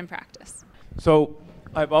them do it in practice. So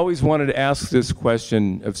I've always wanted to ask this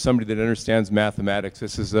question of somebody that understands mathematics.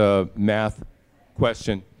 This is a math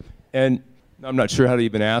question, and I'm not sure how to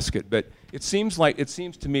even ask it, but it seems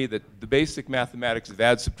to me that the basic mathematics of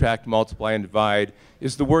add, subtract, multiply, and divide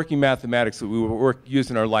is the working mathematics that we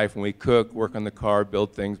use in our life when we cook, work on the car,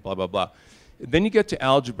 build things, blah, blah, blah. Then you get to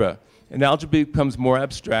algebra, and algebra becomes more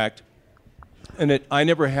abstract. And I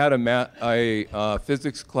never had a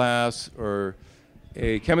physics class or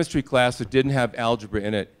a chemistry class that didn't have algebra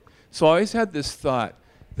in it. So I always had this thought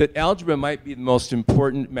that algebra might be the most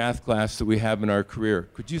important math class that we have in our career.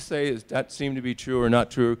 Could you say, does that seem to be true or not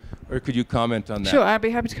true, or could you comment on that? Sure, I'd be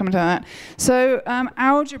happy to comment on that. So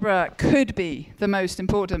algebra could be the most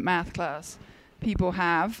important math class people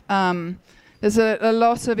have. There's a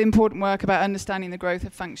lot of important work about understanding the growth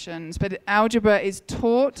of functions, but algebra is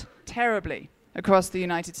taught terribly across the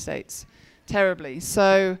United States, terribly.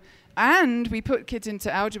 So, and we put kids into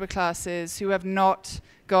algebra classes who have not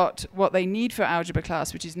got what they need for algebra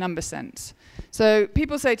class, which is number sense. So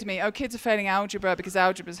people say to me, oh, kids are failing algebra because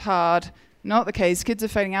algebra is hard. Not the case. Kids are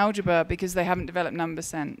failing algebra because they haven't developed number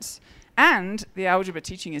sense. And the algebra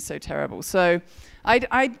teaching is so terrible. So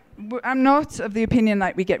I'm not of the opinion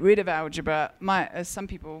like we get rid of algebra, as some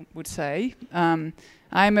people would say.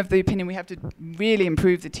 I'm of the opinion we have to really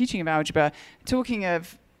improve the teaching of algebra. Talking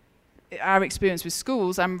of our experience with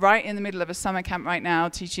schools, I'm right in the middle of a summer camp right now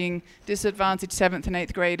teaching disadvantaged 7th and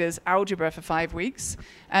 8th graders algebra for 5 weeks.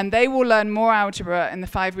 And they will learn more algebra in the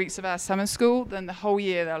 5 weeks of our summer school than the whole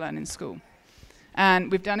year they'll learn in school.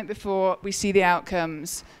 And we've done it before. We see the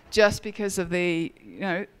outcomes just because of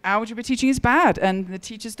algebra teaching is bad, and the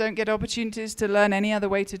teachers don't get opportunities to learn any other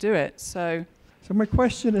way to do it. So my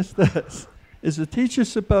question is this. Is the teacher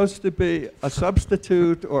supposed to be a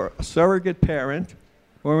substitute or a surrogate parent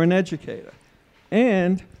or an educator?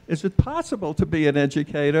 And is it possible to be an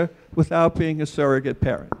educator without being a surrogate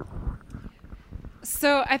parent?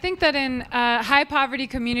 So I think that in high poverty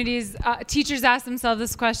communities, teachers ask themselves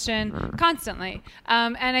this question constantly.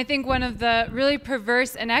 And I think one of the really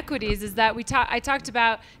perverse inequities is that I talked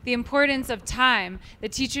about the importance of time,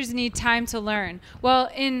 that teachers need time to learn.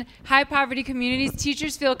 Well, in high poverty communities,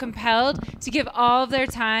 teachers feel compelled to give all of their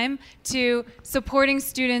time to supporting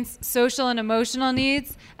students' social and emotional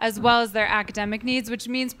needs as well as their academic needs, which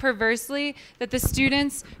means perversely that the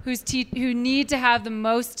students who need to have the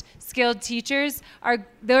most skilled teachers,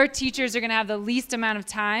 their teachers are going to have the least amount of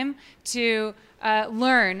time to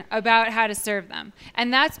learn about how to serve them.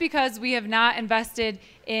 And that's because we have not invested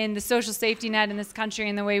in the social safety net in this country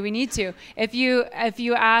in the way we need to. If you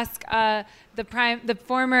ask the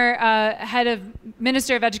former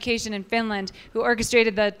Minister of Education in Finland, who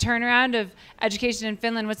orchestrated the turnaround of education in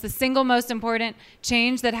Finland, what's the single most important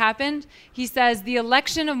change that happened? He says the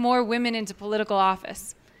election of more women into political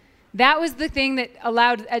office. That was the thing that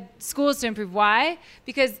allowed schools to improve. Why?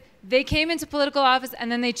 Because they came into political office and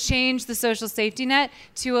then they changed the social safety net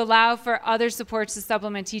to allow for other supports to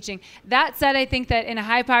supplement teaching. That said, I think that in a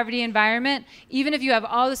high poverty environment, even if you have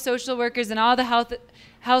all the social workers and all the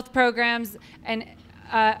health programs and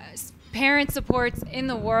parent supports in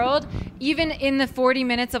the world, even in the 40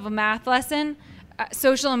 minutes of a math lesson,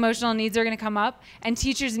 social emotional needs are going to come up, and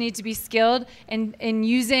teachers need to be skilled in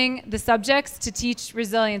using the subjects to teach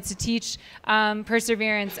resilience, to teach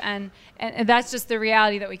perseverance, and that's just the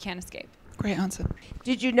reality that we can't escape. Great answer.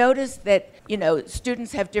 Did you notice that,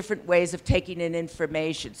 students have different ways of taking in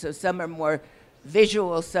information? So some are more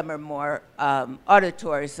visual, some are more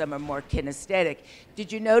auditory, some are more kinesthetic.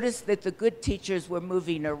 Did you notice that the good teachers were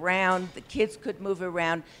moving around, the kids could move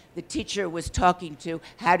around, the teacher was talking to,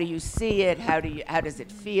 how do you see it, how does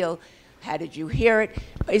it feel, how did you hear it?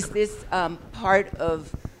 Is this part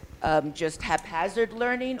of just haphazard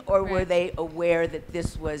learning, or were they aware that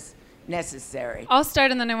this was necessary? I'll start,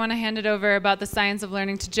 and then I want to hand it over about the science of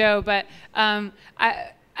learning to Jo, but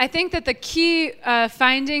I think that the key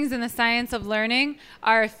findings in the science of learning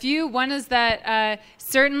are a few. One is that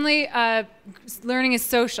certainly learning is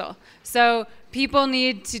social. So people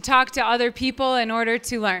need to talk to other people in order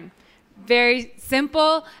to learn. Very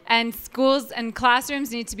simple, and schools and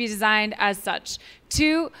classrooms need to be designed as such.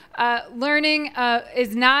 Two, learning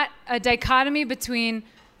is not a dichotomy between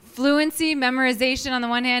fluency, memorization on the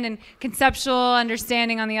one hand, and conceptual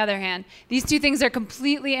understanding on the other hand. These two things are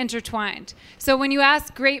completely intertwined. So when you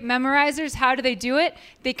ask great memorizers, how do they do it?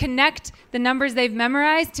 They connect the numbers they've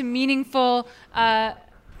memorized to meaningful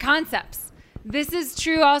concepts. This is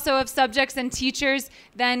true also of subjects and teachers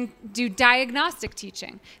then do diagnostic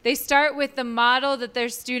teaching. They start with the model that their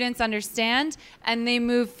students understand, and they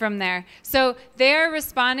move from there. So they're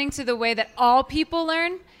responding to the way that all people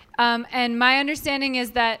learn, And my understanding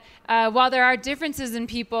is that while there are differences in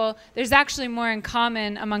people, there's actually more in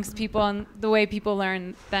common amongst people and the way people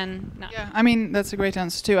learn than not. Yeah, I mean, that's a great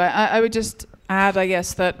answer too. I would just add, I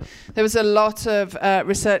guess, that there was a lot of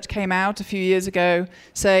research came out a few years ago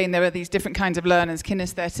saying there were these different kinds of learners,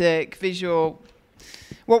 kinesthetic, visual.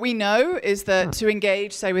 What we know is that to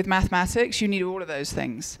engage, say, with mathematics, you need all of those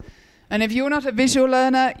things. And if you're not a visual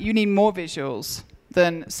learner, you need more visuals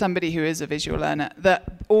than somebody who is a visual learner.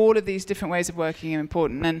 That all of these different ways of working are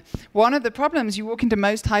important. And one of the problems, you walk into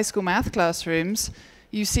most high school math classrooms,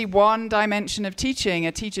 you see one dimension of teaching,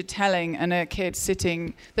 a teacher telling and a kid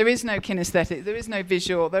sitting. There is no kinesthetic, there is no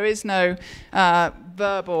visual, there is no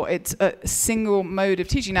verbal. It's a single mode of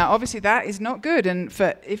teaching. Now, obviously, that is not good. And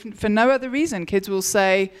for no other reason, kids will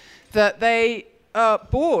say that they are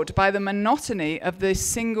bored by the monotony of this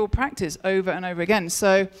single practice over and over again.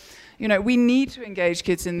 So, we need to engage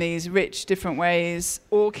kids in these rich, different ways,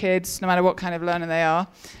 all kids, no matter what kind of learner they are.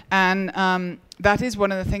 And that is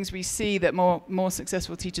one of the things we see that more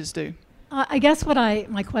successful teachers do. I guess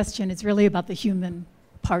my question is really about the human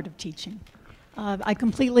part of teaching. I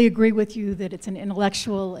completely agree with you that it's an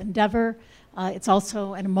intellectual endeavor. It's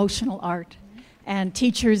also an emotional art. And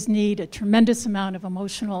teachers need a tremendous amount of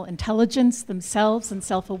emotional intelligence themselves and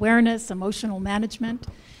self-awareness, emotional management.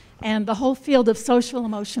 And the whole field of social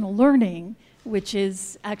emotional learning, which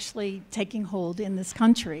is actually taking hold in this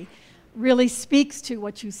country, really speaks to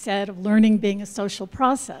what you said of learning being a social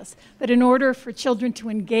process. But in order for children to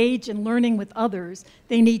engage in learning with others,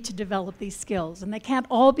 they need to develop these skills. And they can't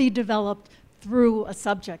all be developed through a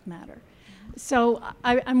subject matter. So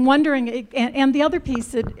I'm wondering, and the other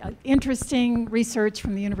piece, interesting research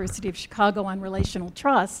from the University of Chicago on relational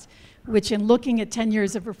trust, which in looking at 10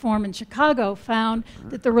 years of reform in Chicago found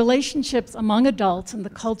that the relationships among adults and the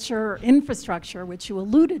culture infrastructure, which you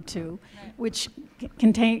alluded to, which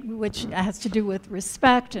has to do with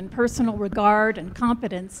respect and personal regard and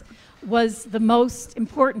competence, was the most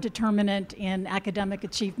important determinant in academic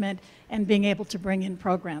achievement and being able to bring in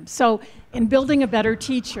programs. So in building a better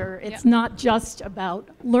teacher, it's not just about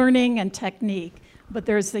learning and technique, but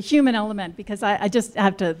there's the human element, because I just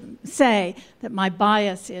have to say that my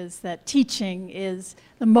bias is that teaching is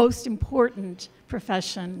the most important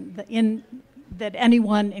profession that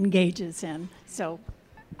anyone engages in. So,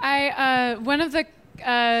 one of the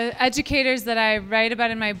educators that I write about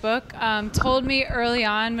in my book told me early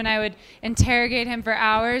on when I would interrogate him for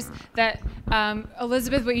hours that,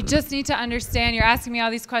 Elizabeth, what you just need to understand, you're asking me all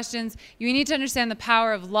these questions, you need to understand the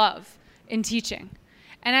power of love in teaching.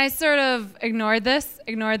 And I sort of ignored this.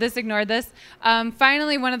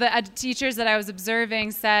 Finally, one of the teachers that I was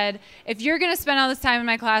observing said, if you're going to spend all this time in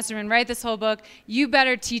my classroom and write this whole book, you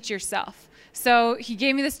better teach yourself. So he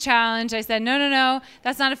gave me this challenge. I said, no,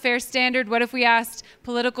 that's not a fair standard. What if we asked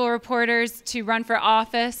political reporters to run for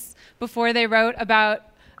office before they wrote about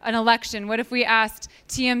an election? What if we asked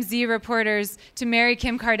TMZ reporters to marry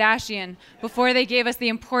Kim Kardashian before they gave us the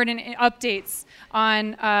important updates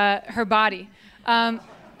on her body?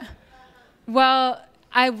 Well,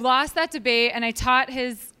 I lost that debate, and I taught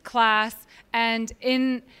his class, and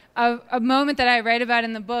in a moment that I write about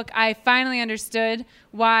in the book, I finally understood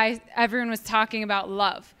why everyone was talking about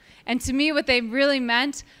love. And to me, what they really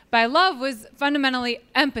meant by love was fundamentally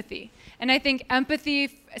empathy. And I think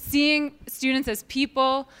empathy, seeing students as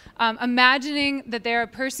people, imagining that they're a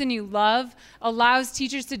person you love, allows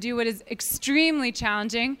teachers to do what is extremely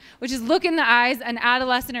challenging, which is look in the eyes an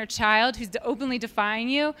adolescent or child who's openly defying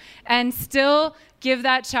you and still give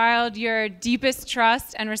that child your deepest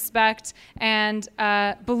trust and respect and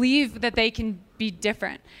believe that they can be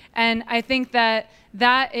different. And I think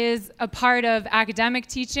that is a part of academic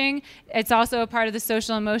teaching. It's also a part of the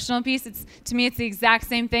social emotional piece. To me, it's the exact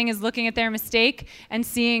same thing as looking at their mistake and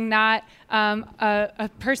seeing not a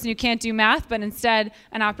person who can't do math, but instead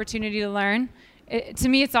an opportunity to learn. To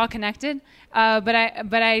me, it's all connected. But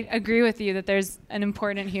I agree with you that there's an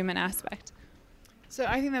important human aspect. So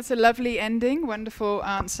I think that's a lovely ending, wonderful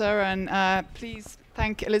answer, and please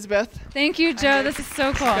thank Elizabeth. Thank you, Jo. This is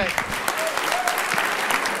so cool.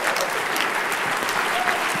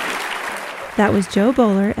 That was Jo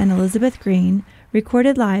Boaler and Elizabeth Green,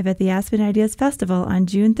 recorded live at the Aspen Ideas Festival on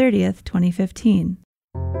June 30th, 2015.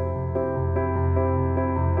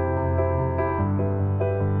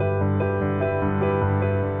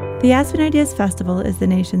 The Aspen Ideas Festival is the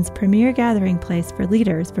nation's premier gathering place for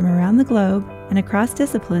leaders from around the globe and across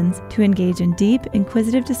disciplines to engage in deep,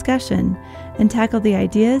 inquisitive discussion and tackle the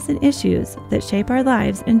ideas and issues that shape our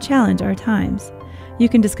lives and challenge our times. You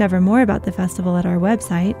can discover more about the festival at our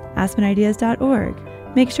website,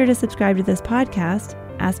 aspenideas.org. Make sure to subscribe to this podcast,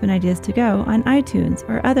 Aspen Ideas to Go on iTunes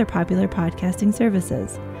or other popular podcasting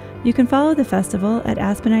services. You can follow the festival at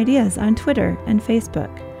Aspen Ideas on Twitter and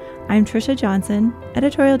Facebook. I'm Tricia Johnson,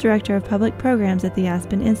 Editorial Director of Public Programs at the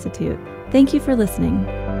Aspen Institute. Thank you for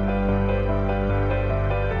listening.